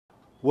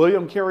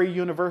William Carey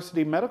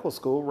University Medical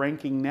School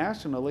ranking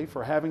nationally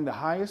for having the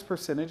highest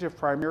percentage of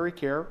primary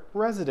care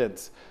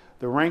residents.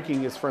 The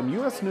ranking is from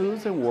U.S.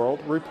 News &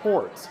 World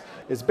Reports.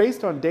 It's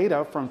based on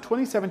data from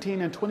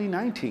 2017 and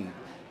 2019.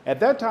 At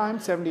that time,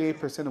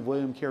 78% of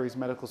William Carey's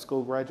medical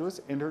school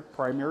graduates entered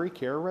primary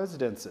care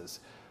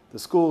residences. The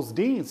school's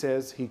dean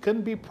says he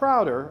couldn't be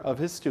prouder of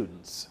his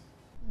students.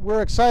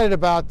 We're excited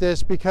about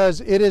this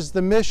because it is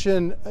the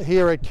mission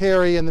here at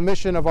Carey and the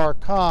mission of our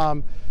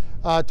COM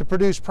to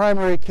produce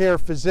primary care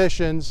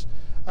physicians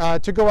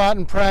to go out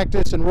and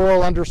practice in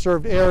rural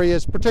underserved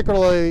areas,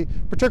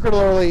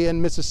 particularly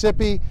in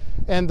Mississippi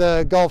and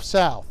the Gulf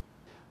South.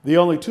 The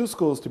only two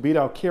schools to beat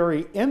out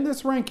Carey in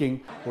this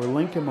ranking were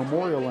Lincoln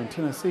Memorial in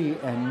Tennessee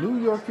and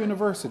New York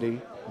University,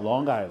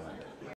 Long Island.